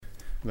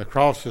The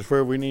cross is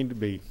where we need to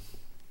be,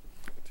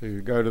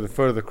 to go to the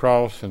foot of the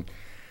cross and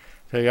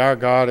tell you our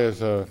God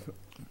is a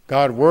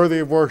God worthy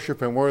of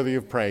worship and worthy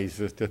of praise,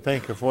 is to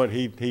think of what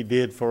He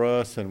did for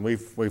us. And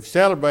we've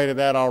celebrated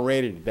that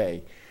already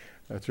today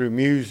through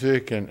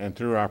music and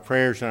through our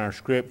prayers and our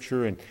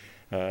scripture. And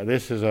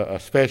this is a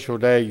special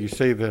day. You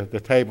see the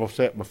table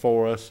set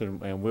before us,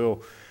 and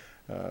we'll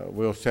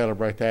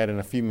celebrate that in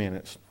a few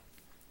minutes.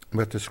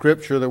 But the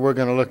scripture that we're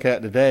going to look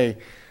at today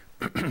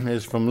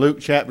is from Luke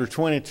chapter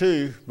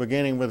 22,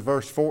 beginning with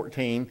verse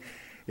 14.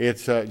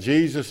 It's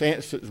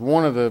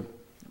one of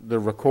the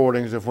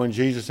recordings of when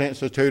Jesus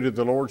instituted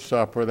the Lord's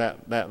Supper,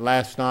 that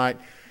last night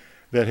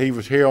that He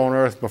was here on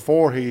earth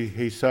before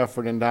He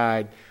suffered and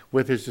died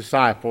with His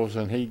disciples.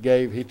 And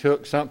He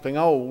took something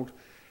old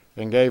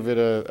and gave it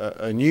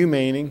a new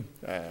meaning,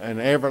 an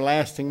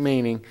everlasting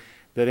meaning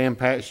that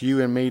impacts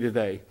you and me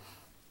today.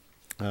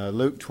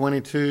 Luke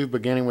 22,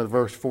 beginning with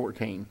verse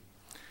 14.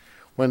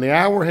 When the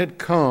hour had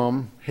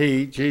come,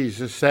 He,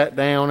 Jesus, sat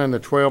down and the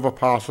 12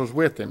 apostles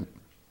with Him.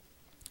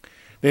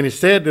 Then He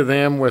said to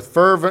them, with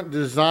fervent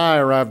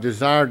desire I've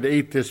desired to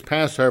eat this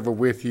Passover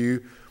with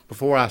you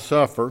before I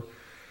suffer.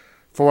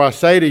 For I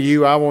say to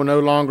you, I will no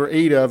longer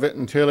eat of it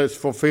until it's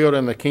fulfilled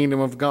in the kingdom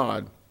of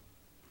God.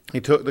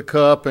 He took the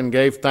cup and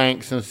gave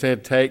thanks and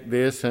said, take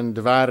this and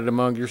divide it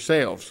among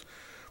yourselves.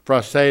 For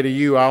I say to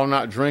you, I will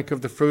not drink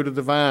of the fruit of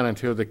the vine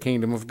until the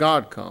kingdom of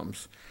God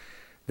comes.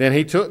 Then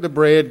He took the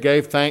bread,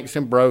 gave thanks,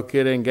 and broke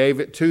it, and gave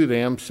it to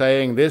them,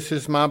 saying, this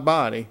is my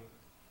body,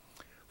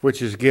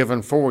 which is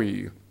given for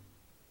you.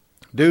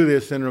 Do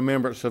this in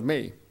remembrance of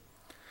me.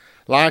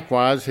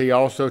 Likewise, He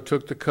also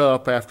took the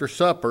cup after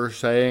supper,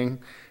 saying,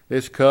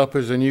 this cup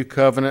is a new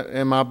covenant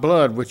in my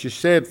blood, which is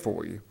shed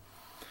for you.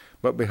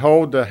 But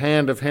behold, the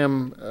hand of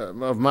him,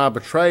 of my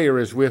betrayer,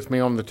 is with me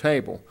on the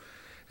table.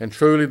 And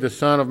truly the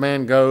Son of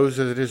Man goes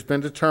as it has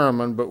been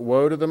determined, but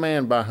woe to the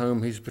man by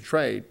whom He's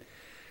betrayed.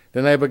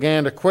 Then they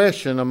began to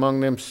question among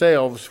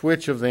themselves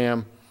which of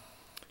them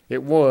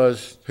it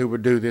was who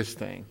would do this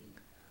thing.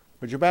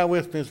 Would you bow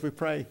with me as we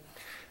pray?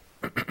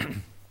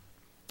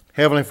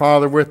 Heavenly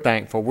Father, we're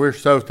thankful. We're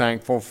so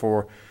thankful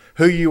for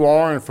who You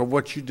are and for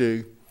what You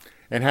do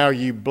and how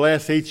You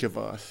bless each of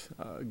us.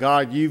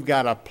 God, You've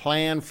got a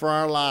plan for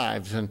our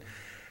lives, and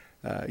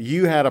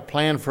You had a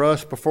plan for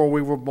us before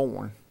we were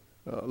born,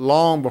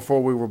 long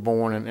before we were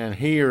born. And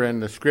here in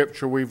the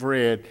scripture we've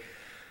read,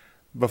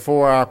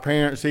 before our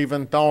parents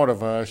even thought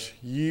of us,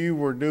 You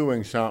were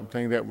doing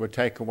something that would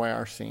take away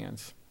our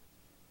sins.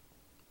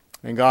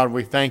 And God,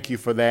 we thank You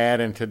for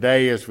that. And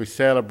today as we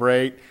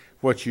celebrate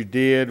what You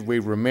did, we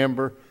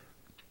remember.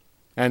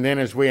 And then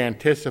as we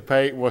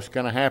anticipate what's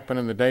going to happen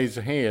in the days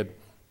ahead,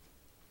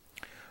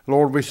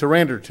 Lord, we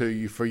surrender to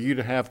You for You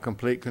to have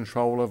complete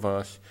control of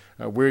us.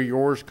 We're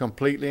Yours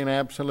completely and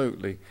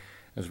absolutely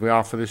as we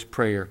offer this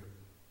prayer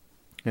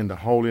in the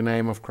holy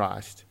name of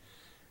Christ.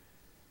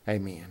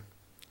 Amen.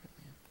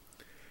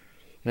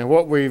 Now,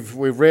 what we've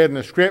read in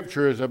the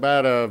scripture is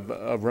about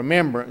a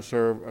remembrance,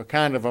 or a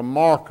kind of a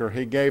marker.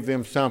 He gave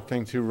them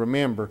something to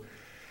remember.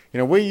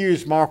 We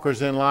use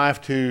markers in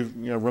life to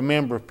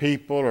remember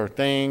people or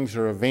things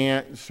or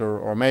events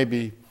or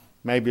maybe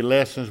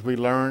lessons we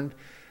learned.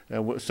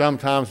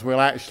 Sometimes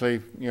we'll actually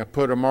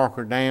put a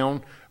marker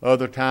down.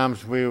 Other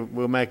times we'll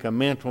make a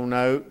mental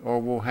note, or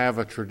we'll have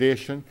a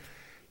tradition.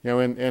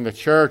 In the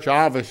church,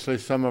 obviously,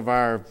 some of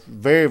our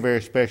very,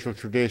 very special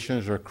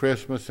traditions are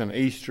Christmas and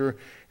Easter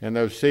and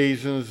those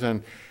seasons,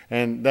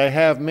 and they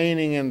have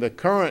meaning in the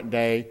current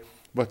day,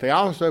 but they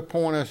also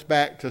point us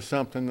back to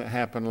something that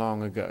happened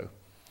long ago.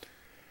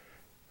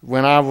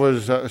 When I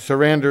was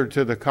surrendered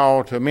to the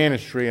call to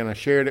ministry, and I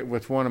shared it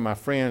with one of my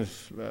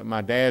friends,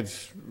 my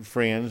dad's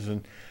friends,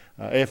 and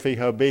F.E.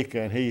 Hobika,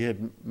 and he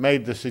had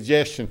made the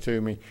suggestion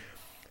to me.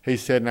 He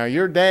said, now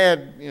your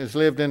dad has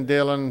lived in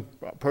Dillon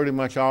pretty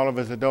much all of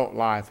his adult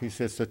life. He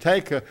said, so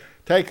take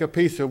a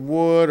piece of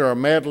wood or a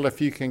metal if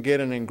you can get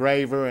an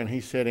engraver. And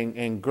he said,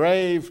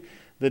 engrave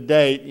the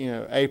date,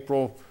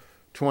 April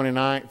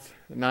 29th,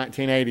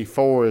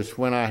 1984 is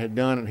when I had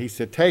done it. He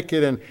said, take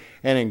it and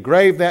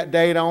engrave that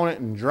date on it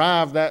and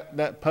drive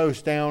that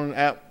post down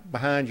out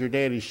behind your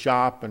daddy's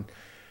shop. And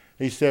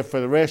he said, for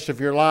the rest of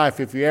your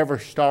life, if you ever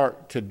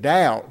start to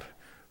doubt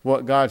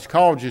what God's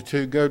called you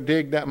to, go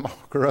dig that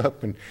marker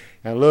up and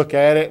look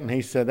at it. And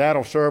he said,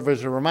 that'll serve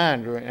as a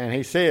reminder. And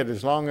he said,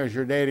 as long as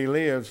your daddy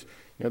lives,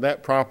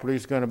 that property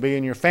is going to be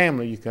in your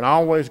family. You can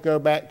always go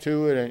back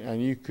to it, and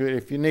you could,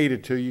 if you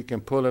needed to, you can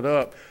pull it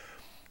up.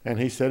 And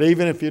he said,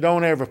 even if you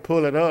don't ever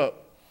pull it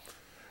up,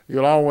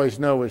 you'll always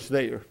know it's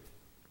there.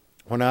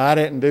 Well, now, I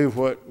didn't do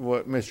what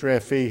Mr.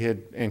 F.E.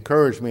 had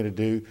encouraged me to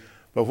do,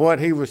 but what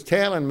he was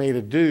telling me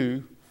to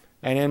do,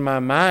 and in my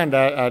mind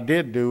I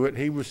did do it,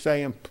 he was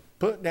saying,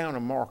 put down a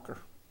marker.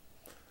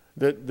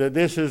 That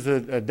this is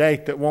a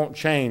date that won't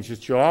change,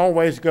 that you'll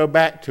always go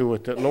back to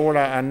it, that, Lord,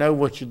 I know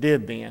what You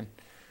did then.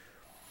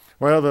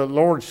 Well, the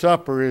Lord's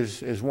Supper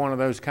is one of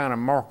those kind of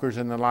markers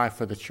in the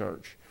life of the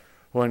church,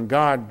 when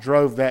God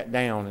drove that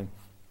down.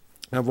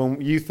 And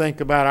when you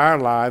think about our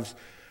lives,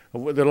 A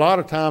lot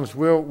of times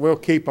we'll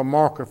keep a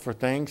marker for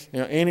things.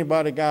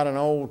 Anybody got an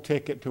old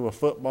ticket to a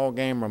football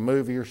game or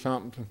movie or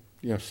something,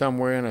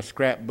 somewhere in a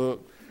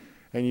scrapbook,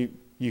 and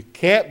you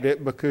kept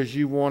it because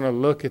you want to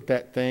look at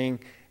that thing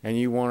and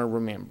you want to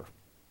remember,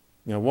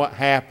 what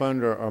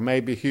happened or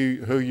maybe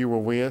who you were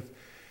with.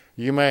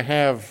 You may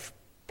have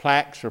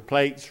plaques or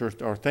plates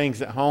or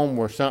things at home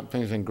where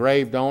something's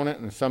engraved on it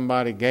and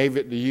somebody gave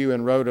it to you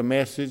and wrote a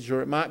message,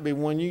 or it might be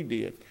one you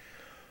did.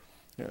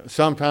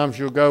 Sometimes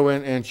you'll go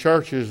in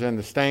churches and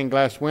the stained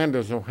glass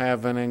windows will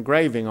have an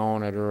engraving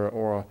on it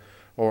or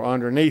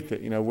underneath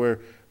it, where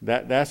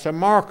that's a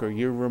marker.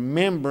 You're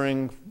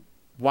remembering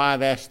why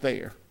that's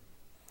there.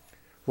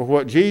 Well,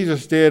 what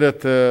Jesus did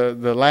at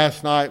the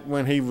last night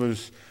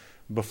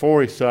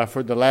before he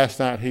suffered, the last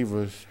night he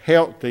was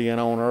healthy and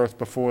on earth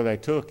before they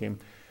took him,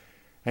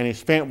 and he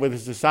spent with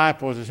his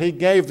disciples, is he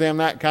gave them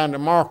that kind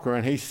of marker,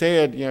 and he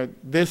said,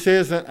 this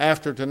isn't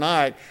after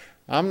tonight.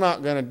 I'm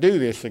not going to do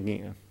this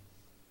again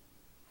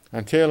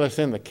until it's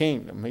in the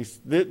kingdom.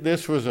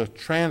 This was a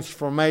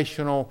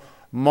transformational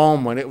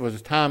moment. It was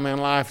a time in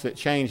life that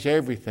changed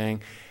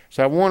everything.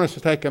 So I want us to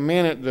take a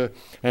minute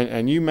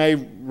and you may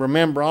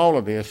remember all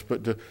of this,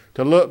 but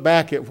to look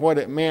back at what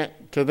it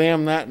meant to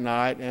them that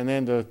night, and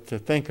then to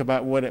think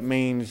about what it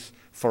means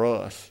for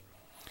us.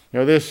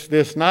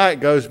 This night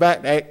goes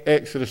back to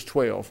Exodus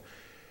 12.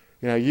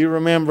 You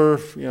remember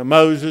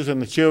Moses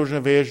and the children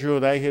of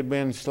Israel. They had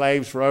been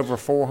slaves for over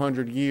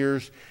 400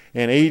 years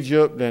in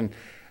Egypt,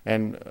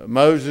 and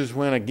Moses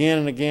went again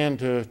and again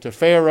to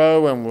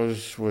Pharaoh and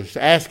was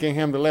asking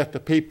him to let the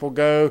people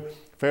go.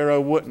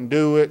 Pharaoh wouldn't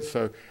do it,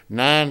 so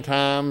 9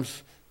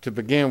 times to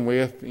begin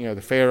with,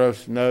 the Pharaoh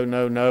said no,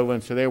 no, no,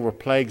 and so there were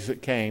plagues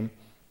that came.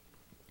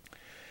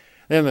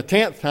 Then the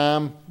 10th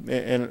time,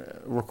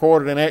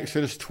 recorded in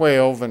Exodus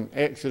 12, and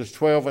Exodus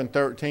 12 and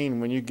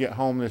 13, when you get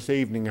home this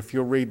evening, if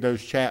you'll read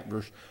those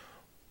chapters,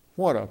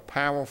 what a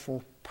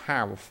powerful,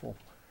 powerful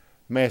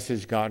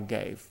message God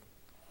gave.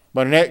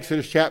 But in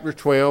Exodus chapter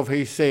 12,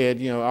 he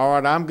said, all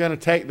right, I'm going to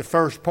take the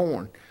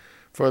firstborn.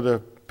 For the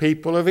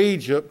people of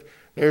Egypt,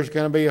 there's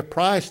going to be a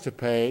price to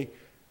pay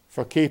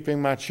for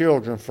keeping my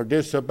children, for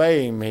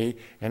disobeying me,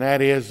 and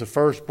that is the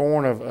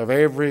firstborn of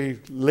every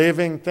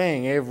living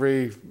thing,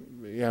 every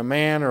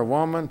man or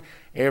woman,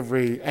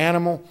 every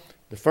animal.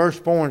 The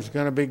firstborn is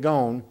going to be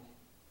gone,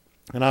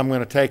 and I'm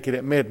going to take it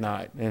at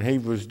midnight. And he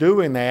was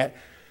doing that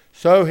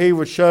so he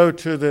would show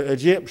to the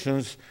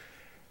Egyptians,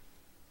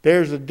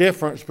 there's a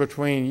difference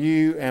between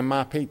you and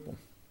my people.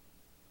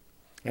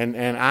 And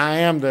I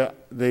am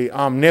the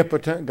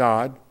omnipotent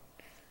God.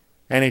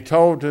 And he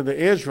told to the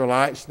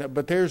Israelites,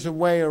 but there's a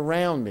way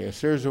around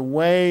this. There's a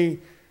way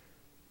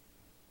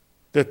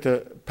that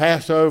the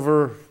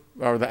Passover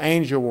or the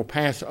angel will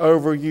pass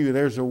over you.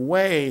 There's a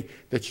way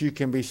that you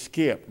can be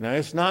skipped. Now,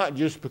 it's not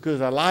just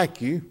because I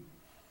like you,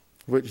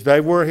 which they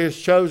were his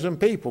chosen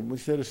people. We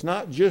said it's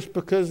not just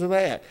because of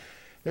that.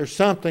 There's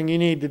something you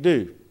need to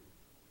do.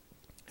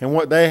 And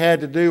what they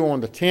had to do on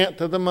the 10th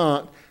of the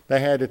month, they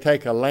had to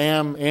take a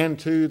lamb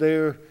into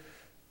their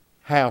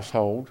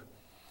household,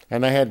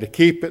 and they had to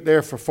keep it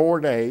there for 4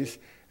 days.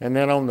 And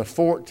then on the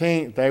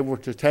 14th, they were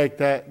to take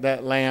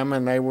that lamb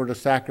and they were to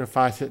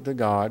sacrifice it to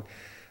God.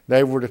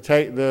 They were to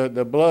take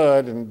the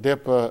blood and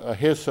dip a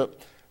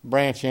hyssop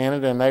branch in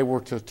it, and they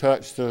were to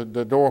touch the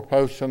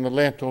doorposts and the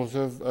lintels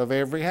of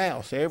every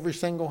house, every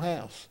single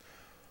house.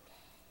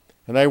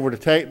 And they were to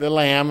take the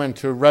lamb and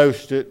to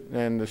roast it,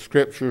 and the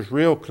scripture is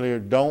real clear,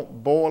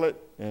 don't boil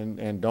it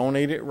and don't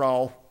eat it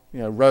raw,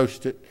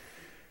 roast it,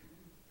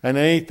 and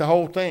then eat the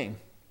whole thing.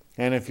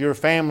 And if your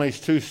family's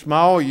too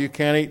small, you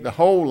can't eat the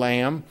whole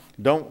lamb.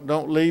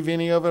 Don't leave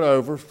any of it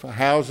over.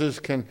 Houses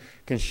can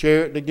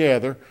share it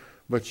together,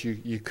 but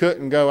you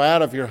couldn't go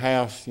out of your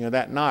house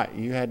that night.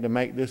 You had to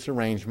make this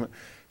arrangement.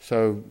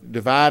 So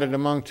divide it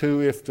among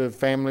 2 if the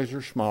families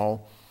are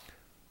small,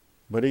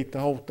 but eat the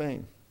whole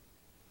thing.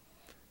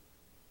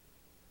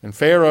 And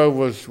Pharaoh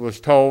was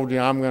told,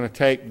 I'm going to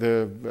take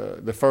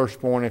the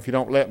firstborn if you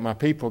don't let my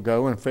people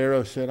go. And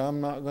Pharaoh said, I'm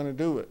not going to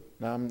do it.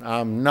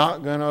 I'm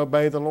not going to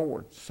obey the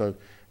Lord. So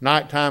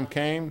nighttime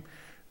came.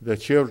 The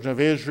children of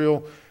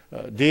Israel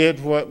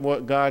did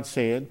what God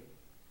said.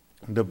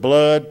 The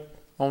blood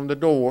on the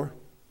door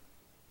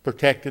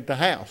protected the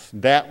house.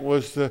 That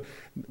was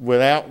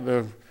without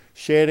the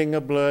shedding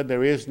of blood,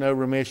 there is no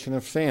remission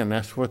of sin.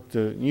 That's what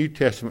the New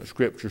Testament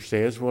scripture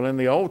says. Well, in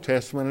the Old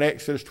Testament, in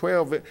Exodus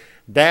 12,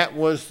 that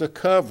was the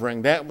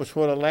covering. That was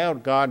what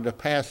allowed God to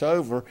pass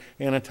over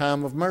in a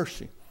time of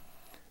mercy.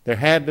 There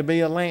had to be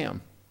a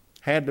lamb.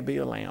 Had to be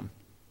a lamb.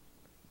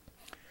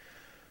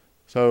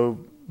 So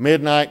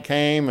midnight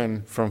came,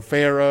 and from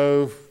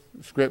Pharaoh,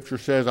 scripture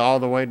says, all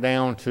the way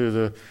down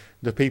to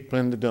the people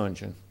in the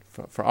dungeon.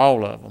 For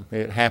all of them,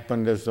 it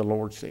happened as the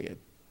Lord said.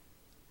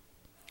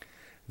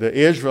 The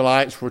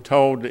Israelites were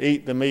told to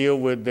eat the meal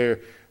with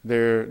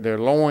their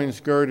loins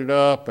girded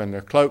up and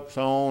their cloaks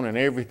on and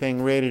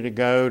everything ready to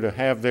go, to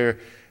have their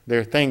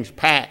things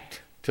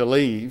packed to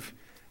leave.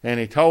 And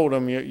he told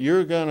them,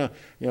 you're going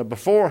to,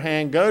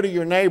 beforehand, go to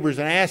your neighbors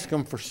and ask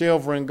them for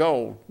silver and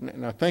gold.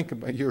 Now think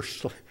about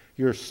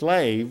your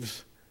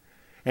slaves,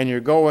 and you're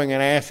going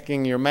and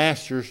asking your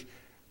masters,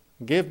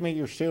 give me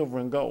your silver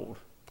and gold,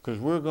 because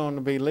we're going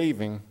to be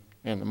leaving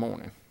in the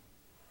morning.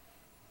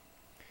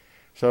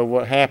 So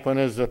what happened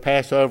is the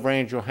Passover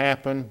angel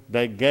happened.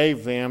 The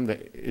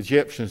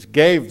Egyptians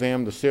gave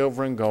them the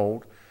silver and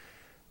gold.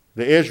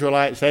 The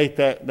Israelites ate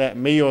that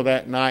meal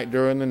that night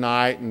during the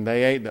night, and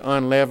they ate the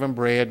unleavened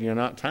bread.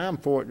 Not time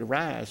for it to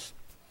rise.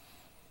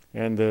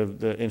 And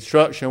the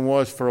instruction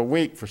was for a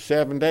week, for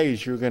 7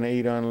 days, you're going to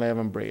eat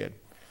unleavened bread.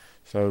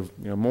 So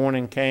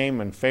morning came,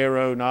 and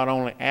Pharaoh not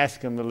only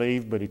asked them to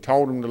leave, but he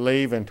told them to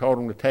leave and told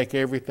them to take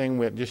everything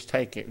with. Just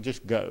take it.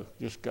 Just go.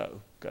 Just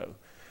go.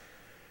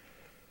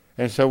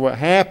 And so what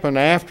happened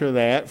after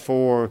that,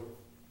 for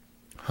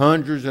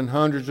hundreds and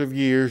hundreds of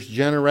years,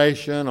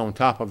 generation on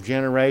top of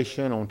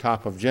generation on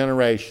top of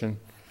generation,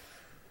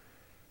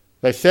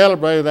 they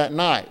celebrated that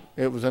night.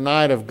 It was a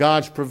night of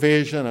God's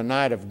provision, a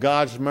night of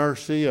God's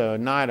mercy, a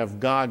night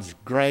of God's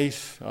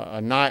grace, a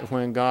night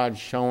when God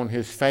shone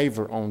his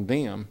favor on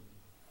them.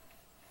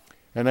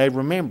 And they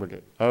remembered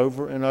it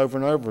over and over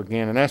and over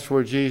again. And that's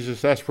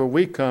where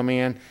we come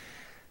in.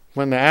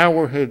 When the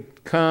hour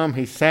had come,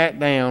 he sat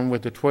down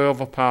with the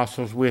 12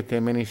 apostles with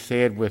him, and he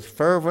said, with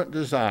fervent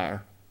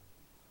desire,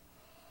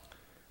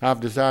 I've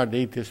desired to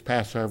eat this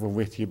Passover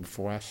with you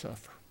before I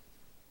suffer.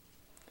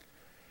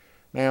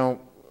 Now,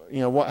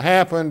 what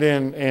happened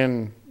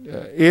in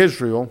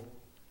Israel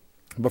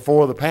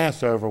before the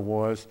Passover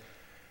was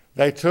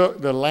they took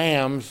the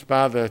lambs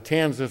by the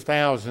tens of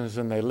thousands,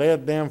 and they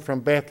led them from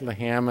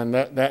Bethlehem and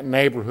that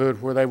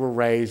neighborhood where they were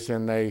raised,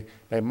 and they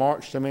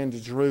marched them into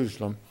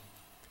Jerusalem.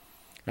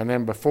 And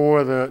then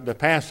before the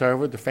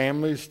Passover, the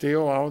families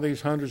still, all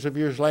these hundreds of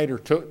years later,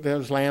 took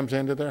those lambs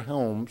into their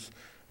homes,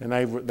 and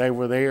they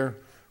were there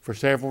for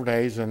several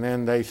days, and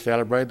then they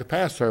celebrated the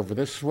Passover.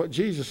 This is what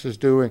Jesus is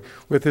doing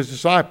with his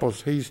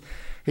disciples.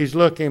 He's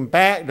looking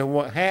back to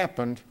what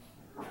happened,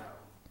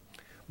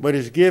 but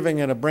he's giving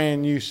it a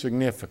brand new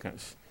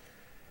significance.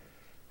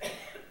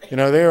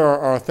 There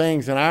are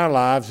things in our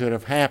lives that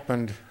have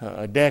happened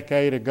a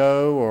decade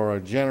ago or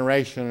a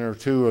generation or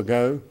two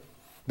ago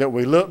that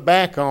we look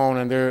back on,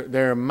 and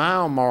they're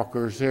mile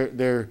markers,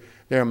 they're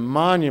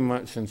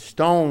monuments and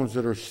stones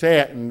that are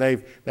set, and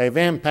they've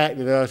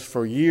impacted us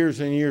for years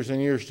and years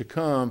and years to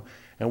come,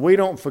 and we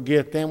don't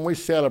forget them. We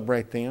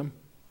celebrate them,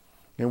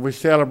 and we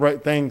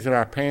celebrate things that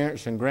our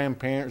parents and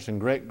grandparents and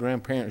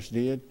great-grandparents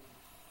did.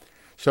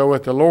 So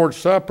at the Lord's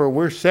Supper,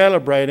 we're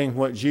celebrating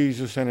what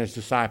Jesus and his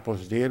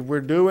disciples did.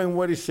 We're doing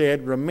what he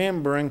said,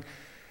 remembering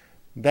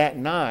that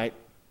night,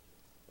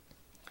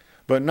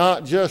 but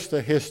not just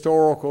the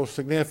historical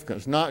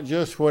significance, not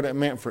just what it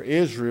meant for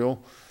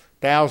Israel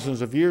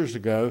thousands of years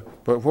ago,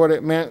 but what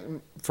it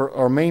meant for,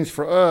 or means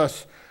for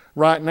us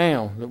right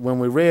now. When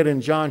we read in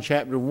John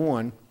chapter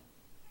 1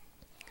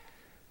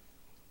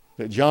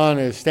 that John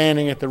is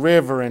standing at the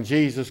river and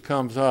Jesus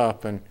comes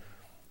up, and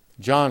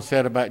John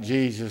said about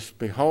Jesus,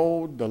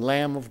 behold the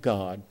Lamb of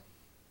God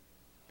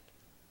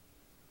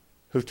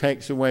who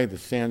takes away the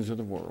sins of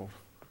the world.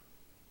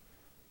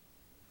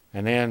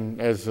 And then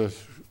as the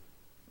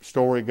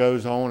story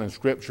goes on and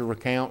Scripture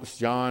recounts,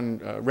 John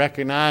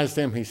recognized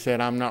him. He said,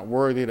 I'm not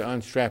worthy to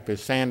unstrap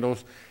his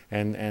sandals.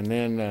 And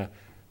then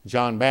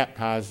John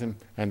baptized him,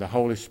 and the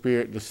Holy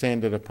Spirit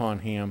descended upon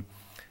him.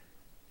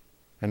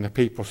 And the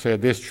people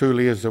said, this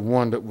truly is the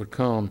one that would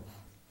come.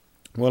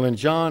 Well, in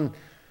John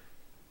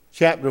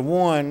chapter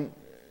 1,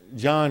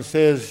 John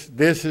says,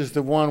 this is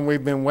the one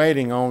we've been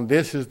waiting on.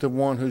 This is the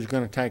one who's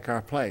going to take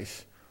our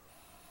place.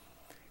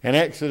 In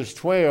Exodus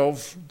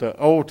 12, the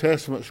Old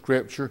Testament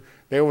scripture,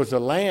 there was a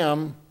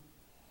lamb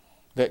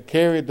that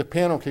carried the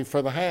penalty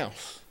for the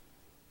house.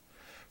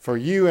 For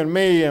you and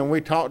me, and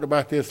we talked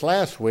about this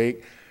last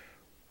week,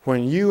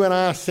 when you and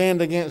I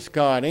sinned against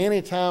God,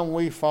 anytime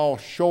we fall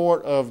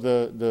short of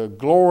the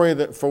glory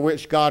for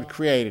which God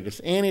created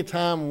us,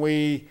 anytime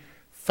we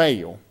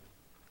fail,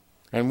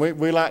 and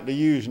we like to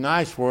use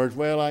nice words,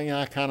 well,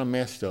 I kind of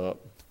messed up.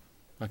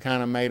 I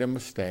kind of made a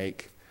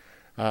mistake.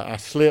 I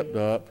slipped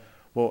up.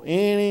 Well,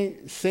 any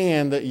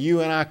sin that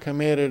you and I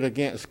committed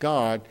against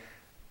God,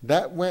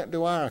 that went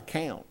to our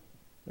account.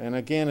 And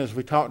again, as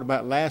we talked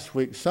about last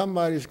week,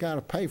 somebody's got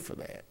to pay for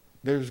that.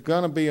 There's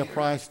going to be a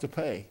price to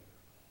pay.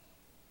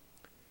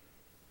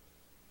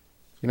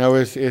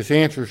 It's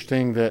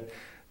interesting that,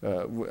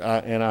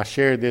 and I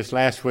shared this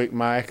last week,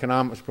 my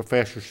economics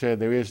professor said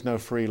there is no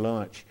free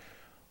lunch.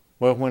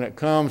 Well, when it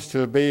comes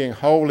to being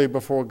holy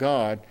before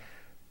God,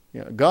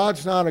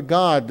 God's not a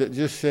God that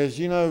just says,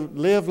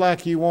 live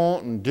like you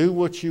want and do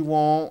what you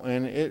want,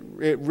 and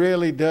it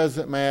really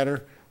doesn't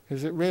matter,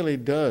 because it really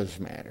does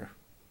matter.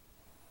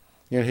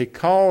 He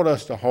called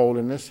us to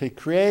holiness. He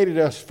created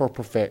us for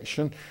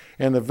perfection.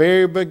 In the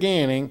very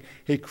beginning,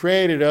 he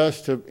created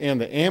us in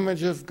the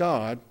image of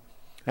God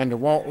and to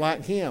walk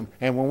like him.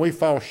 And when we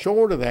fall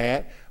short of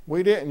that,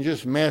 we didn't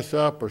just mess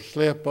up or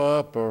slip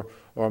up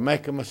or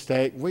make a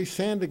mistake. We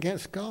sinned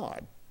against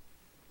God.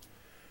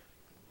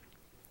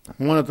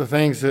 One of the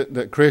things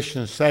that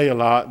Christians say a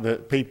lot,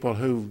 that people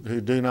who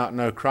do not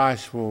know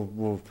Christ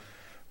will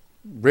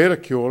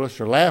ridicule us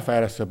or laugh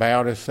at us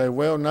about, is say,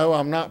 well, no,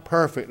 I'm not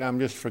perfect, I'm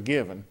just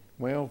forgiven.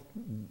 Well,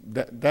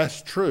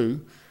 that's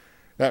true.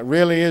 That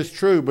really is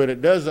true, but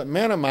it doesn't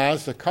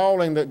minimize the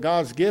calling that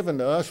God's given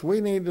to us.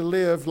 We need to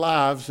live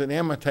lives that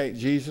imitate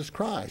Jesus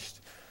Christ.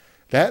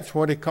 That's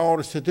what He called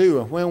us to do.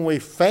 And when we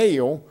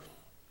fail,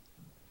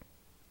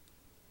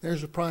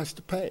 there's a price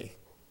to pay.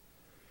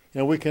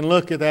 We can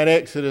look at that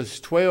Exodus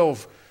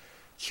 12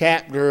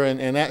 chapter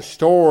and that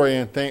story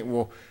and think,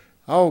 well,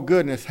 oh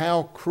goodness,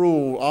 how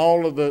cruel.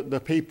 All of the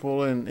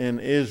people in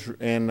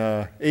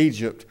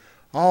Egypt,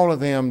 all of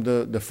them,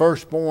 the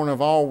firstborn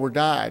of all were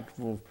died.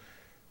 Well,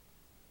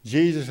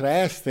 Jesus had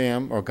asked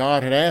them, or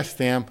God had asked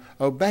them,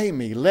 obey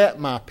me, let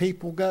my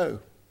people go.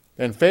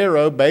 And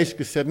Pharaoh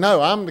basically said,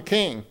 no, I'm the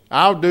king.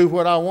 I'll do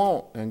what I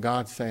want. And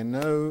God's saying,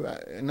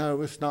 no,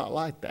 it's not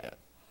like that.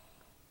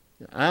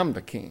 I'm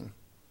the king.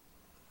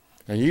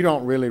 And you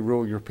don't really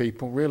rule your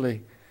people.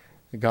 Really,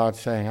 God's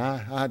saying,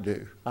 I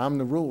do. I'm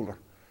the ruler.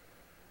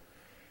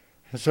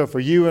 And so for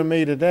you and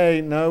me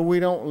today, no, we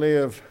don't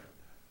live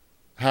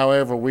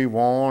however we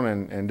want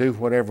and do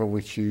whatever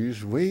we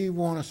choose. We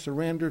want to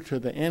surrender to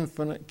the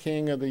infinite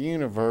King of the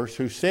universe,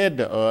 who said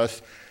to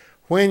us,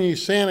 when you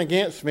sin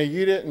against me,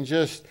 you didn't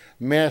just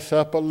mess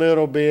up a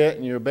little bit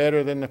and you're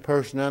better than the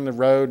person on the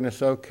road and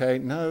it's okay.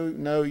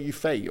 No, you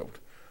failed.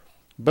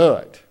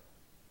 But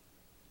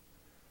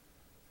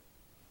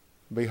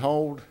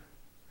behold,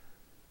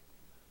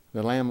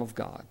 the Lamb of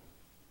God,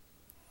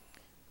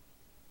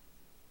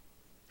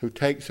 who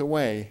takes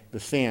away the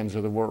sins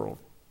of the world.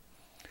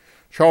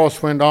 Charles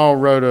Swindoll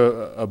wrote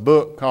a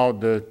book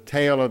called The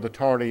Tale of the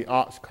Tardy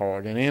Ox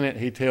Cart, and in it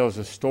he tells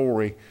a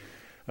story.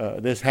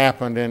 This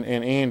happened in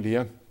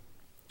India,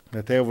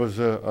 that there was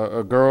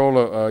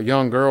a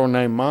young girl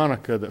named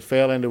Monica that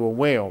fell into a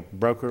well,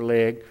 broke her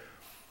leg.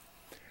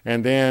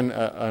 And then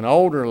an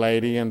older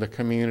lady in the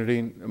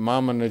community,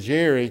 Mama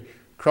Najeri,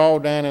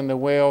 crawled down in the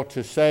well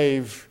to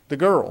save the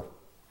girl.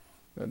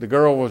 The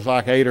girl was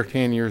like 8 or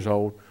 10 years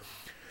old.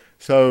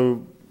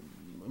 So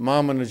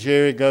Mama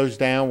Najeri goes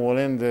down. Well,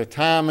 in the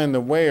time in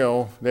the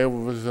well, there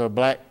was a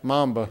black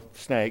mamba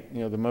snake,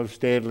 the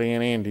most deadly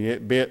in India.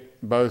 It bit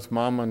both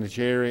Mama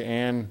Najeri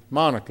and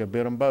Monica,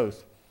 bit them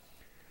both.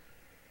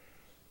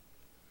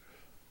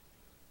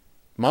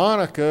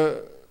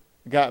 Monica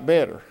got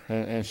better,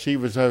 and she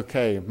was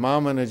okay.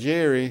 Mama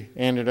Najeri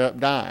ended up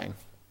dying.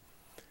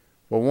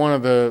 Well, one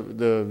of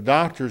the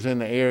doctors in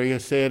the area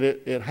said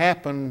it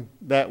happened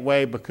that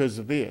way because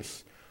of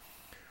this.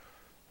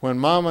 When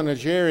Mama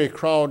Najeri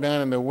crawled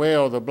down in the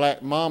well, the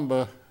black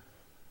mamba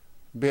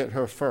bit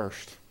her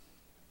first.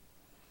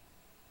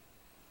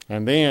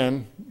 And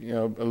then,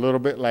 a little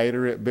bit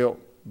later, it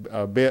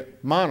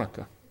bit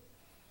Monica.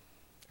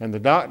 And the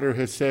doctor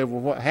had said,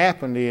 well, what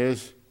happened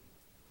is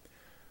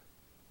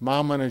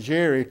Mama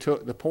Najeri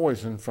took the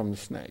poison from the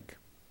snake.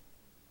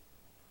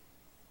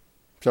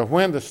 So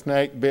when the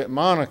snake bit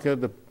Monica,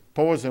 the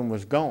poison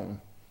was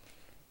gone.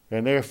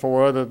 And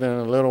therefore, other than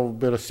a little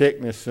bit of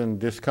sickness and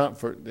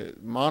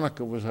discomfort,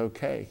 Monica was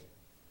okay.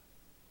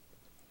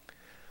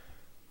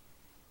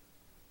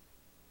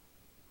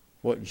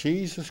 What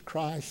Jesus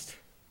Christ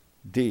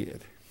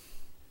did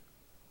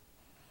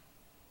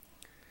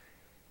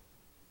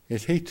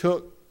is He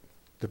took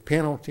the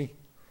penalty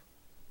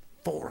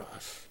for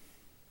us.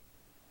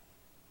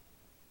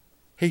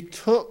 He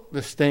took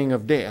the sting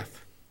of death.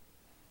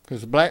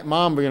 Because the black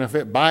mamba, if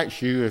it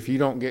bites you, if you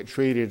don't get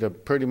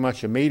treated pretty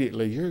much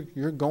immediately,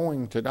 you're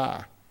going to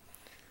die.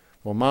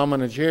 Well, Mama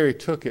Najeri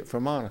took it for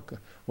Monica.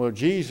 Well,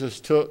 Jesus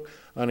took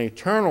an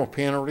eternal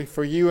penalty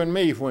for you and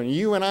me. When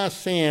you and I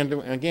sinned,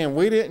 again,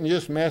 we didn't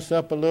just mess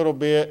up a little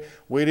bit.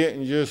 We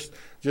didn't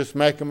just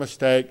make a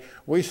mistake.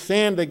 We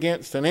sinned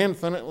against an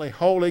infinitely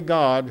holy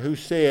God who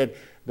said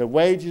the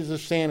wages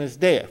of sin is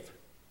death.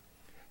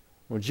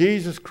 Well,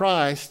 Jesus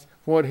Christ,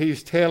 what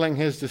He's telling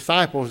His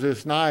disciples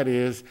this night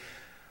is,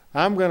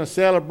 I'm going to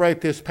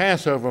celebrate this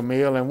Passover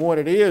meal, and what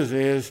it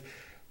is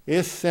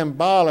it's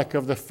symbolic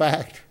of the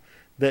fact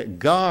that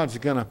God's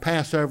going to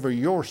pass over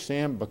your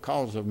sin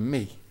because of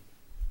me.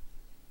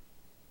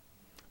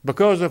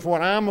 Because of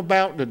what I'm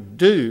about to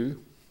do,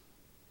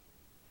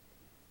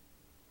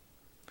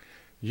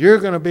 you're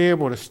going to be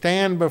able to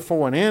stand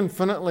before an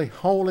infinitely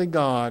holy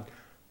God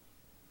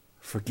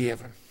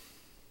forgiven.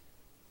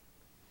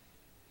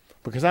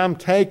 Because I'm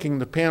taking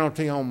the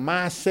penalty on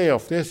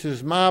myself. This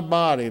is my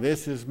body.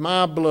 This is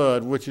my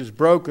blood, which is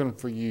broken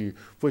for you,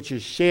 which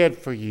is shed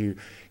for you.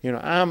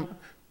 I'm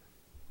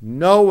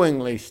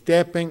knowingly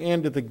stepping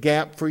into the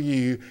gap for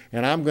you,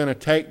 and I'm going to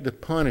take the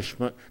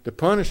punishment. The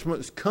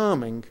punishment's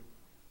coming.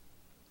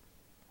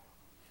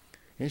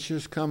 It's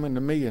just coming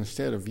to me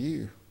instead of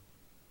you.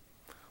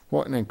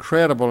 What an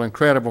incredible,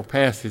 incredible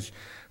passage.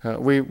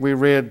 We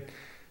read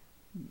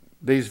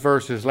these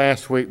verses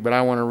last week, but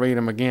I want to read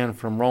them again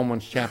from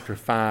Romans chapter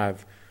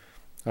 5.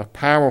 A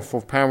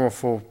powerful,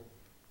 powerful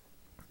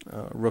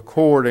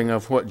recording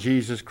of what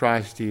Jesus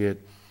Christ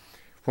did.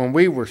 When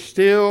we were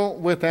still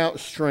without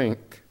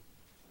strength,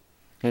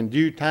 in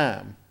due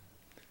time.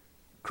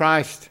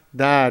 Christ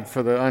died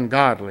for the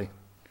ungodly.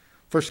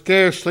 For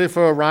scarcely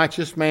for a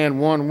righteous man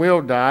one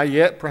will die,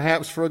 yet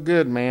perhaps for a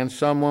good man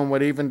someone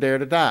would even dare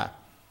to die.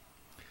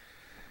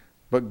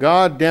 But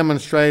God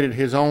demonstrated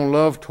his own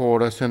love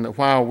toward us in that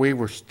while we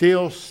were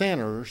still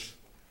sinners,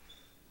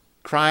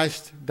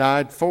 Christ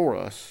died for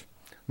us.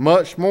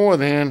 Much more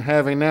then,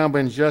 having now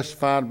been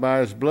justified by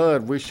his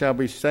blood, we shall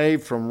be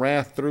saved from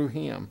wrath through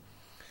him.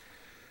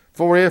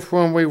 For if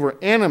when we were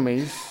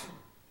enemies,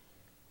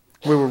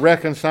 we were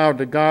reconciled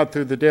to God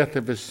through the death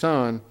of his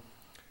Son,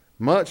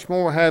 much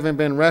more having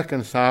been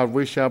reconciled,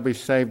 we shall be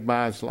saved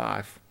by his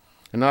life.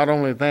 And not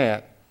only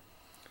that,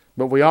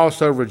 but we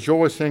also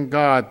rejoice in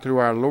God through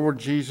our Lord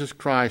Jesus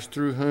Christ,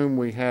 through whom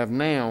we have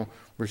now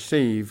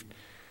received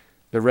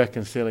the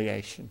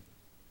reconciliation.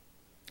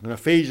 And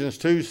Ephesians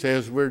 2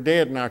 says we're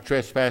dead in our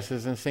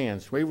trespasses and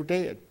sins. We were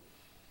dead.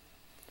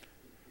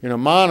 You know,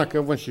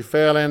 Monica, when she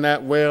fell in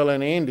that well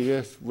in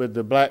India with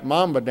the black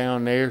mamba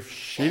down there,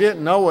 she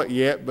didn't know it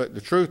yet, but the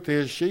truth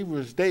is she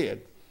was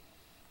dead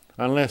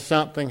unless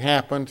something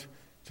happened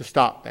to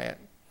stop that.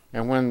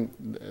 And when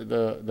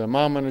the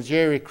mama and the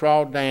Jerry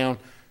crawled down,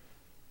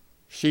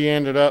 she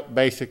ended up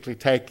basically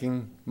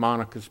taking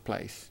Monica's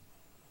place.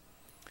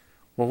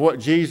 Well, what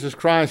Jesus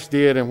Christ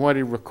did and what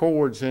he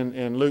records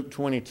in Luke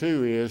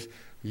 22 is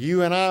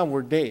you and I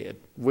were dead.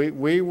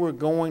 We were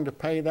going to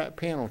pay that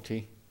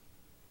penalty.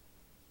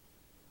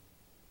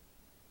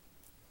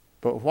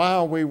 But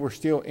while we were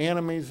still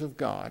enemies of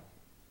God,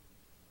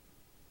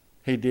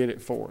 he did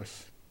it for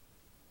us.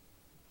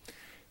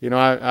 You know,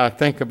 I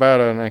think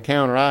about an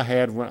encounter I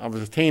had when I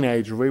was a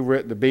teenager. We were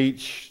at the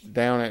beach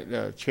down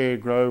at Cherry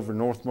Grove or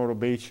North Myrtle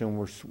Beach, and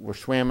we're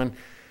swimming.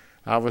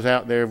 I was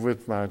out there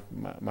with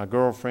my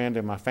girlfriend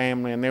and my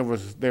family, and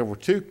there were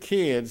two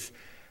kids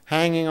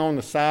hanging on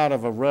the side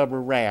of a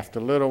rubber raft.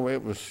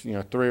 It was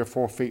 3 or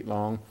 4 feet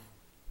long.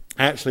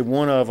 Actually,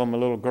 one of them, a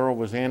little girl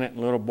was in it, and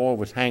a little boy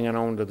was hanging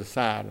onto the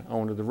side,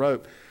 onto the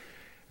rope.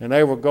 And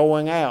they were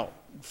going out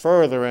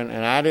further, and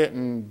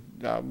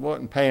I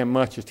wasn't paying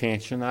much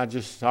attention. I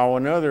just saw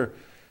another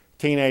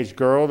teenage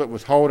girl that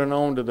was holding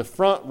on to the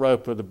front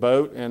rope of the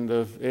boat, and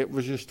it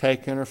was just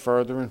taking her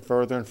further and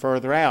further and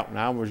further out. And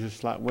I was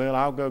just like, well,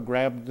 I'll go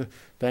grab the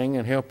thing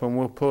and help, and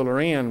we'll pull her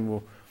in.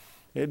 Well,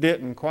 it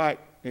didn't quite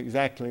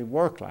exactly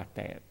work like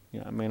that.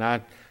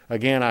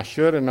 I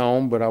should have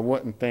known, but I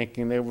wasn't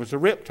thinking there was a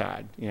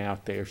riptide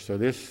out there. So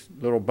this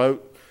little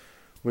boat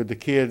with the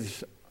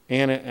kids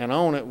in it and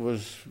on it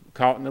was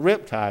caught in the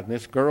riptide. And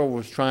this girl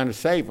was trying to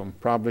save them,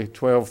 probably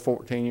 12,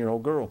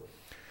 14-year-old girl.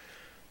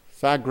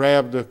 So I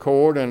grabbed the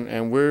cord,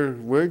 and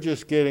we're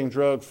just getting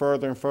drugged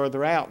further and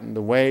further out. And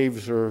the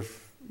waves are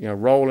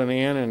rolling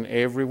in, and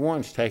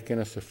everyone's taking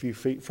us a few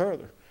feet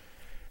further.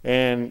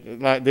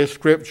 And like this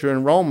scripture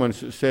in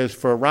Romans, it says,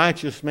 for a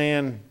righteous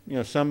man,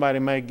 somebody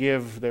may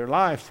give their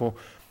life. Well,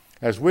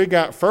 as we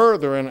got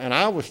further, and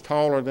I was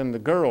taller than the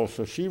girl,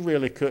 so she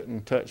really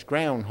couldn't touch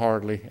ground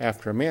hardly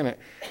after a minute.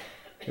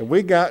 And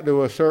we got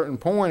to a certain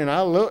point, and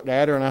I looked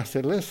at her, and I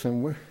said,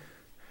 listen,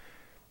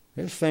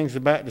 this thing's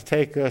about to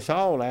take us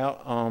all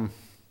out.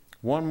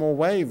 One more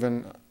wave,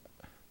 and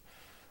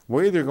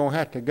we're either going to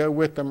have to go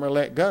with them or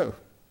let go.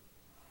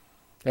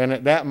 And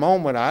at that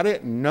moment, I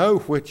didn't know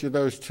which of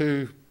those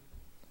two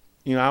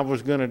I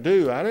was going to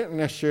do. I didn't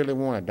necessarily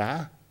want to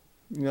die,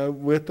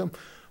 with them.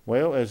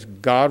 Well, as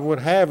God would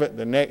have it,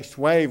 the next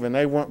wave, and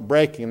they weren't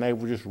breaking, they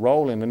were just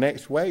rolling. The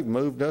next wave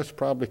moved us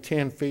probably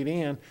 10 feet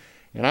in,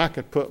 and I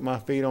could put my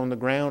feet on the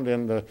ground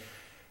in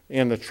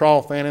the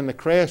trough and in the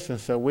crest, and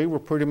so we were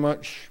pretty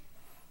much,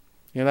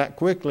 that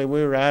quickly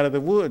we were out of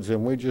the woods,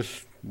 and we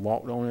just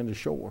walked on into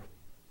shore.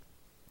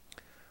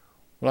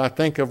 Well, I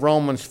think of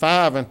Romans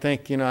 5 and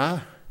think,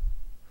 I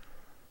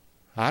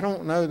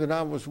don't know that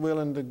I was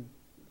willing to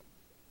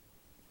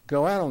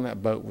go out on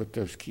that boat with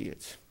those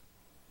kids.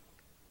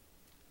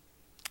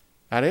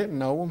 I didn't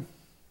know them.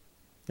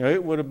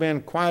 It would have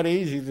been quite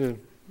easy to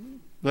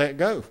let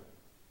go.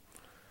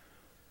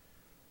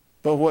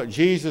 But what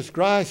Jesus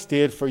Christ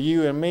did for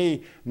you and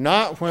me,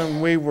 not when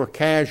we were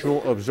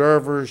casual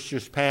observers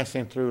just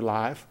passing through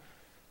life,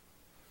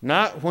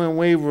 not when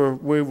we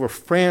were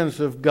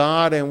friends of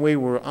God and we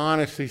were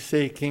honestly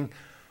seeking,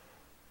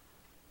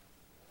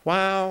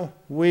 while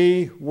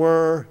we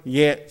were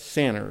yet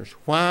sinners,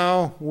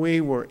 while we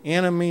were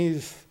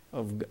enemies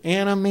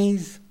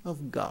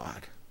of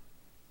God.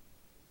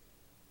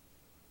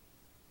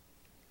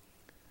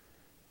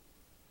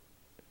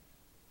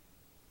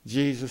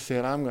 Jesus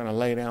said, I'm going to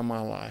lay down my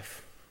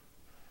life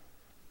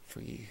for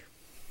you.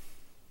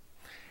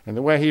 And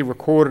the way he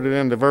recorded it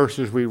in the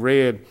verses we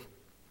read,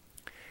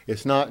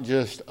 it's not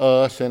just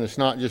us and it's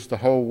not just the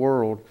whole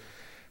world.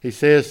 He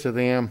says to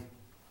them,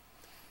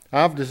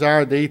 I've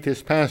desired to eat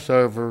this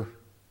Passover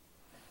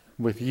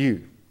with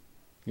you.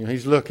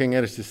 He's looking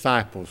at his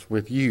disciples,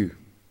 with you.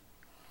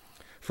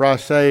 For I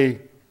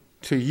say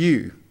to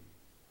you,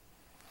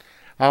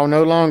 I'll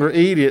no longer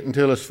eat it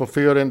until it's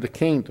fulfilled in the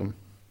kingdom.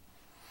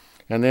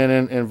 And then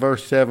in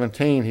verse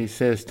 17 he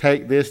says,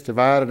 take this,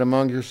 divide it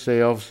among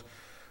yourselves,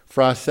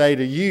 For I say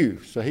to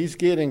you. So he's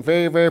getting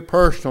very, very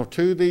personal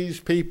to these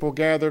people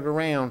gathered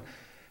around.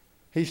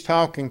 He's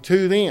talking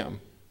to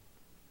them.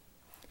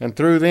 And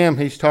through them,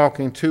 he's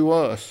talking to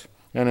us.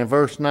 And in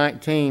verse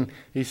 19,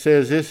 he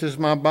says, this is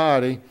my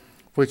body,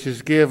 which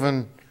is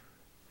given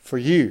for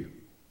you.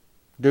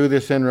 Do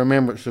this in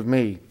remembrance of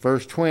me.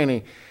 Verse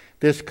 20,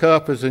 this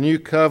cup is a new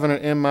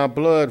covenant in my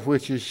blood,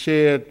 which is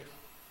shed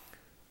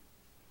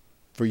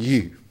for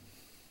you.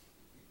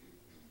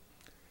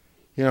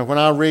 You know, when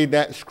I read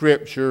that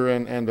scripture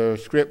and the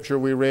scripture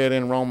we read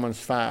in Romans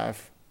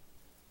 5,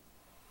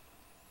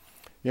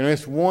 you know,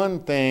 it's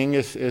one thing,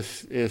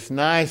 it's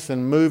nice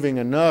and moving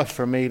enough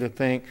for me to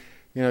think,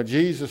 you know,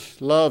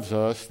 Jesus loves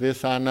us,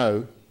 this I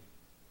know,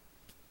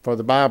 for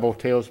the Bible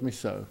tells me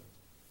so.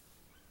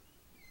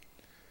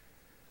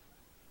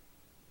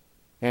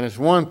 And it's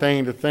one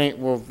thing to think,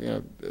 well, you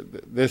know,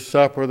 this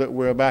supper that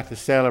we're about to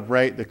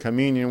celebrate, the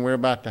communion we're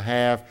about to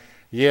have,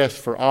 yes,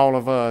 for all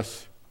of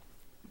us.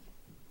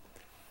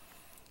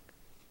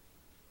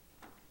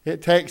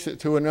 It takes it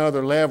to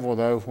another level,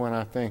 though, when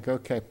I think,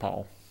 okay,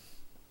 Paul,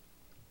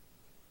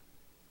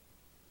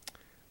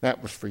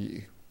 that was for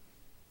you.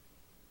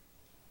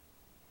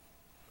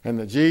 And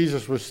that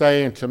Jesus was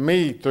saying to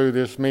me through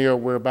this meal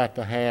we're about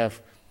to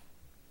have,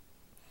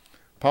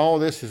 Paul,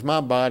 this is my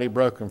body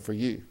broken for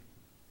you.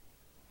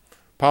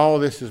 Paul,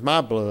 this is my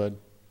blood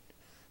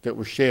that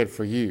was shed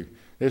for you.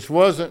 This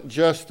wasn't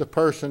just the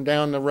person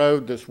down the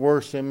road that's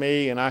worse than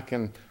me and I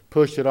can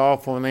push it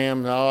off on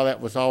them. Oh, that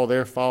was all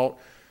their fault.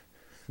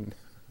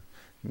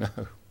 No.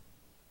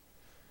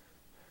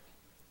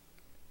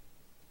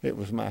 It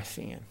was my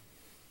sin.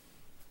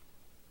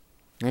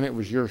 And it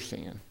was your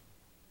sin.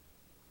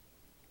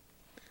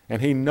 And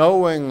he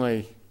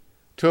knowingly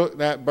took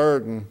that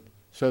burden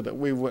so that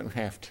we wouldn't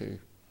have to.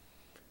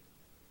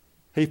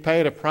 He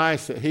paid a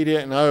price that he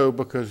didn't owe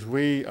because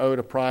we owed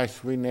a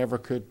price we never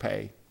could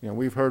pay. You know,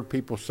 we've heard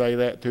people say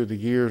that through the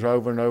years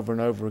over and over and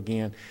over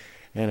again.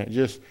 And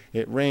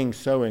it rings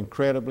so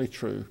incredibly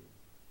true.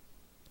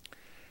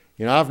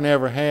 You know, I've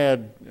never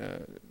had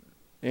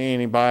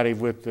anybody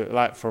with,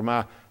 like for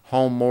my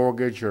home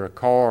mortgage or a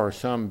car or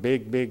some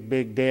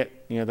big debt,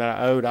 you know, that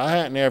I owed. I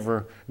hadn't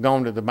ever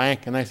gone to the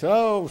bank and they said,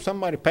 oh,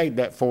 somebody paid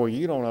that for you.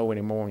 You don't owe any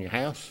more on your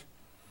house.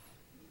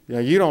 You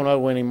know, you don't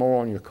owe any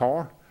more on your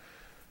car.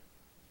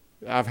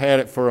 I've had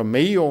it for a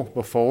meal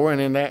before,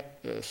 and in that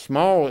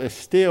small, it's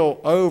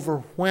still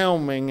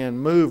overwhelming and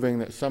moving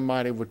that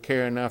somebody would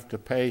care enough to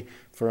pay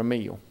for a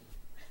meal.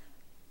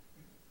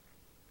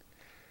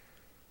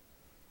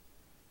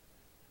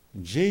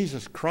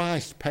 Jesus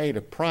Christ paid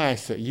a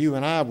price that you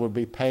and I would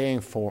be paying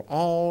for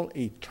all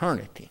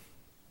eternity.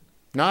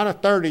 Not a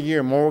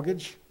 30-year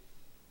mortgage.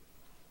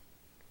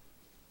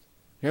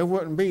 There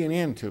wouldn't be an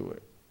end to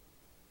it.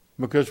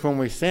 Because when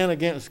we sin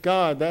against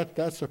God,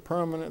 that's a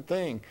permanent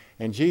thing.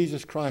 And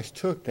Jesus Christ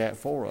took that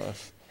for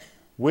us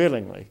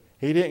willingly.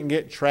 He didn't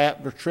get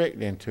trapped or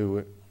tricked into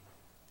it.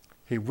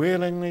 He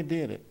willingly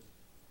did it.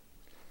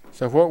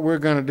 So what we're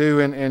going to do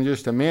in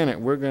just a minute,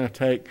 we're going to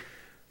take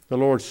the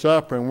Lord's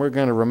Supper and we're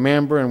going to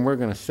remember and we're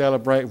going to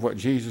celebrate what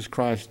Jesus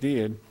Christ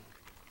did.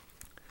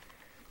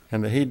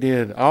 And that he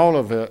did all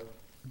of it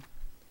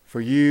for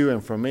you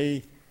and for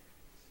me.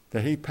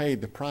 That he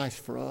paid the price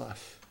for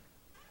us.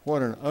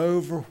 What an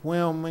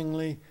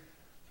overwhelmingly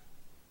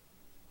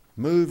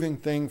moving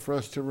thing for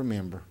us to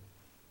remember.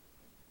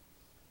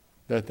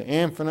 That the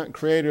infinite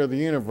creator of the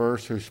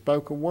universe who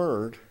spoke a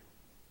word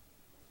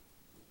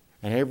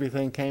and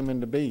everything came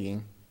into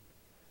being,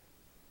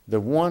 the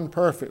one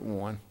perfect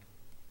one,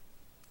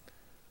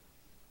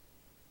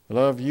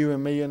 loved you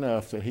and me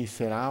enough that he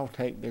said, I'll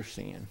take their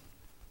sin.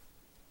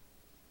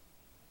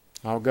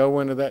 I'll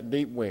go into that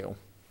deep well.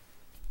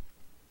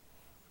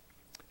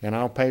 And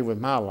I'll pay with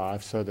my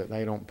life so that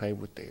they don't pay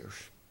with theirs.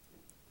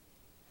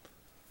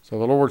 So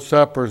the Lord's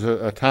Supper is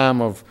a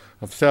time of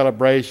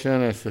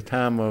celebration. It's a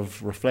time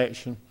of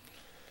reflection.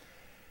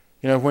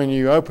 You know, when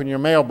you open your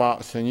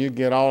mailbox and you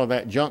get all of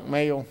that junk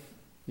mail,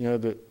 you know,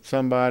 that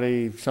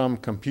somebody, some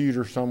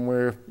computer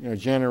somewhere, you know,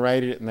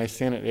 generated it and they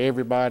sent it to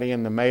everybody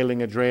in the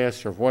mailing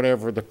address or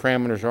whatever the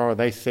parameters are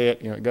they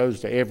set, you know, it goes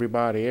to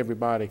everybody.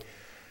 A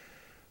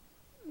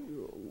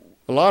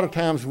lot of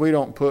times we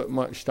don't put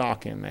much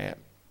stock in that.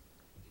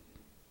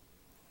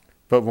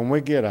 But when we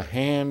get a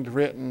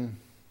handwritten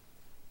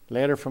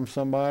letter from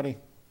somebody,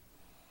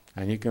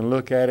 and you can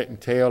look at it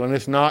and tell, and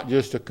it's not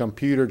just a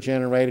computer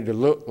generated to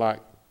look like,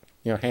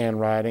 you know,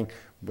 handwriting,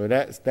 but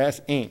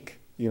that's ink,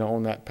 you know,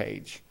 on that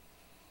page.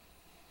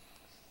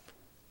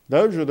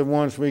 Those are the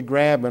ones we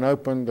grab and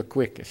open the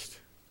quickest.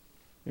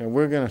 You know,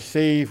 we're going to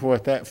see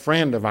what that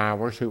friend of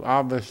ours, who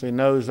obviously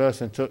knows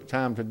us and took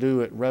time to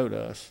do it, wrote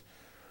us,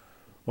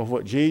 of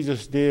what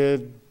Jesus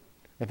did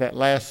at that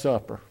Last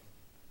Supper.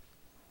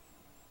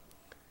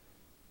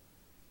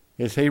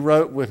 Is he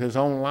wrote with his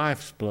own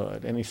life's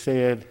blood, and he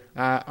said,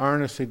 I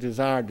earnestly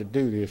desired to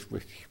do this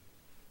with you.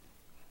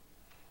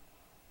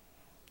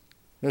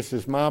 This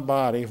is my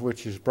body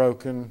which is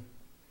broken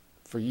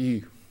for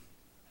you,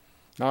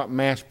 not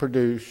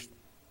mass-produced,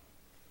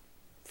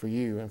 for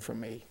you and for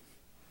me.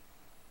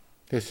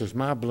 This is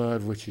my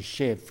blood which is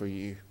shed for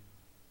you.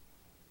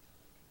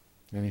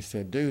 And he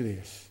said, do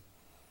this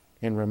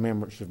in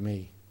remembrance of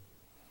me.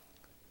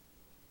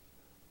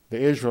 The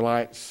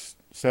Israelites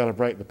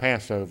celebrate the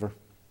Passover.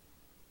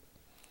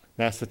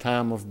 That's the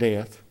time of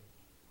death.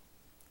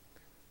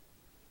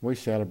 We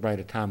celebrate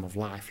a time of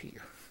life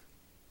here.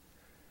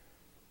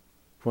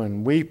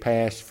 When we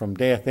pass from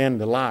death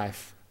into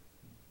life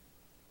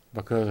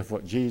because of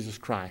what Jesus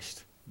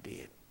Christ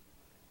did.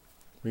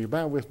 Will you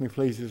bow with me,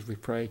 please, as we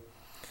pray?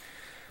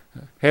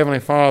 Heavenly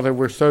Father,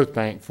 we're so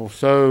thankful,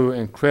 so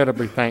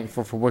incredibly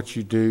thankful for what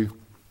you do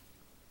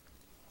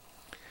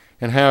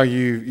and how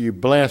you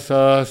bless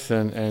us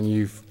and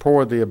you've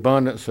poured the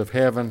abundance of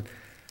heaven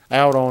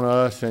out on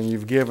us and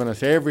you've given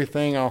us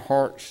everything our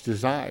hearts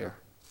desire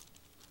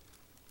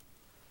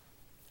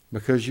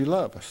because you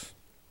love us.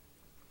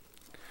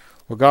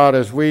 Well, God,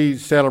 as we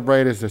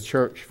celebrate as a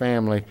church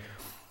family,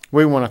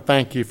 we want to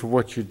thank you for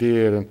what you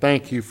did and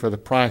thank you for the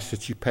price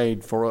that you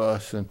paid for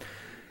us. And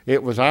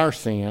it was our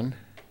sin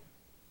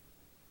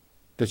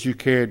that you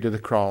carried to the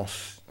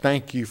cross.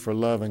 Thank you for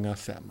loving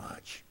us that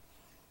much.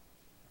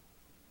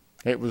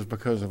 It was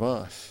because of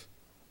us.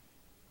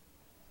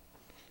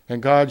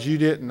 And God, you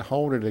didn't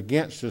hold it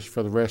against us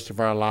for the rest of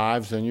our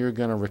lives, and you're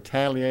going to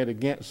retaliate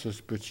against us,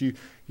 but you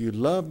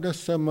loved us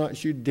so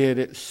much you did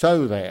it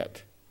so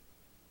that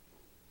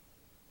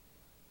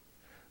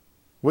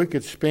we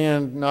could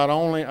spend not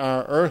only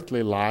our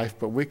earthly life,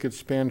 but we could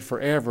spend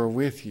forever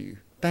with you.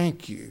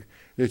 Thank you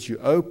that you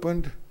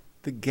opened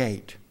the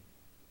gate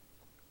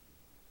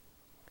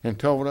and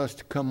told us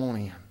to come on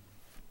in.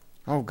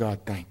 Oh, God,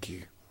 thank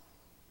you.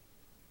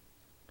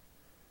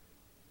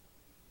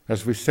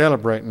 As we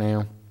celebrate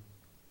now,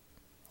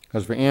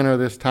 as we enter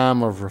this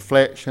time of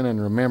reflection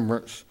and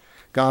remembrance,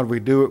 God,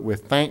 we do it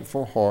with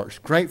thankful hearts,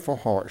 grateful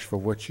hearts for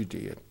what you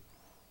did.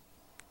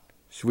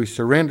 So we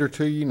surrender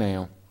to you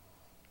now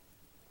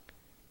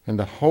in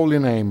the holy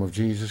name of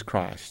Jesus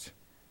Christ.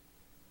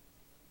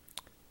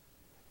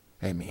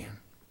 Amen.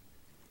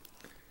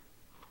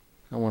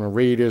 I want to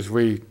read as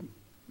we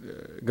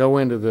go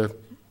into the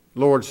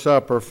Lord's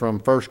Supper from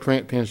 1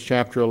 Corinthians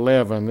chapter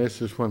 11.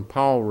 This is when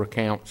Paul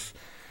recounts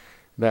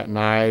that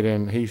night,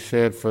 and he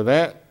said, "For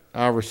that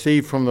I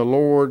received from the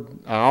Lord,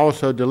 I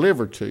also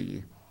delivered to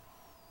you,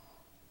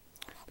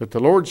 that the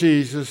Lord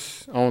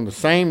Jesus, on the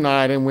same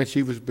night in which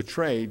he was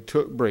betrayed,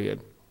 took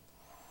bread.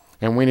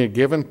 And when he had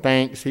given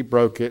thanks, he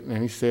broke it,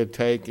 and he said,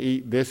 'Take,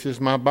 eat, this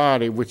is my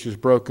body, which is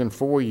broken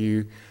for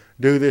you.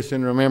 Do this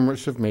in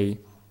remembrance of me.'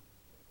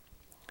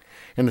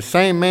 In the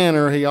same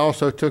manner, he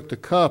also took the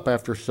cup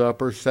after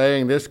supper,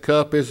 saying, 'This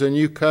cup is a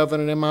new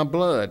covenant in my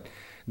blood.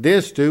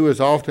 This do as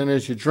often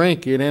as you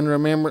drink it in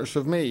remembrance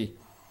of me.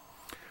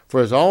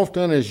 For as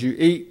often as you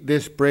eat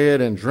this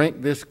bread and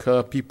drink this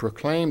cup, you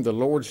proclaim the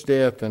Lord's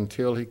death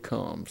until he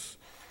comes.'"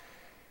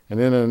 And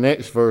then in the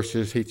next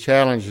verses, he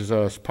challenges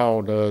us,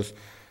 Paul does,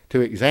 to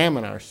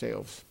examine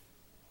ourselves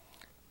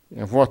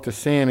and what the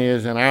sin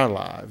is in our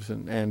lives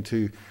and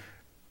to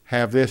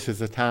have this as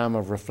a time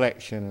of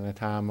reflection and a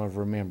time of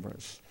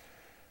remembrance.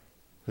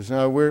 Because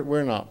no,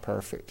 we're not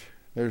perfect.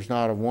 There's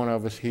not a one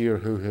of us here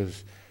who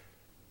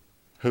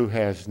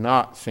has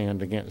not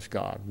sinned against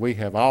God. We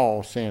have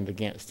all sinned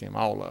against him,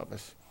 all of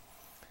us.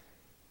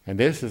 And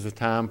this is a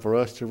time for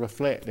us to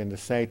reflect and to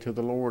say to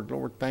the Lord,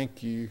 "Lord,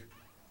 thank you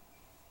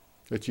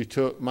that you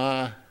took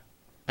my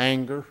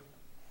anger,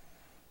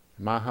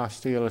 my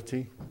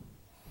hostility,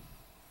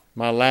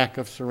 my lack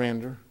of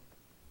surrender.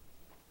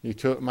 You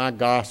took my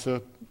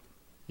gossip.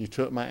 You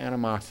took my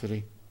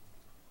animosity.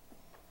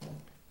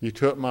 You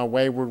took my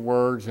wayward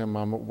words and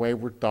my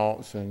wayward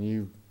thoughts, and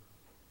you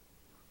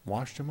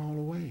washed them all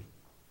away."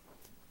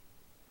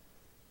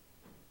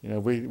 You know,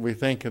 we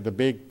think of the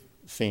big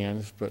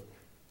sins, but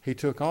he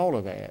took all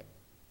of that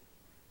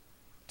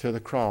to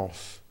the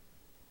cross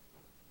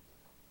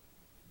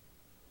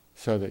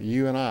so that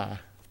you and I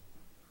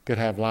could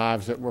have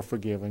lives that were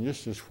forgiven,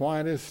 just as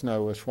white as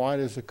snow, as white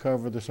as the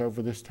cover that's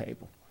over this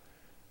table.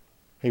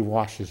 He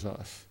washes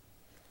us.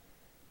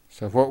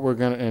 So what we're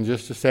going to, in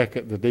just a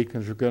second, the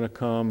deacons are going to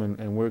come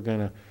and we're going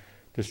to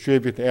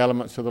distribute the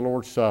elements of the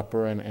Lord's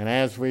Supper. And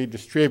as we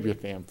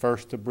distribute them,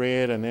 first the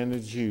bread and then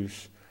the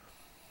juice,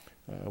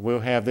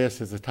 we'll have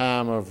this as a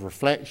time of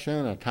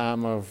reflection, a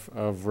time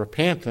of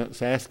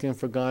repentance, asking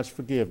for God's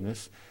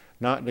forgiveness,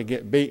 not to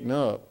get beaten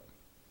up,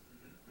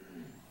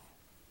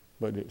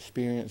 but to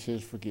experience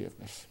his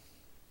forgiveness.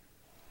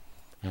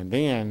 And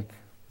then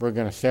we're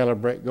going to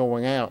celebrate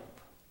going out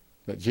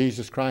that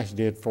Jesus Christ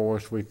did for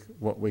us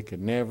what we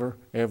could never,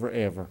 ever,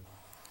 ever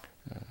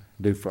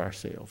do for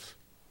ourselves.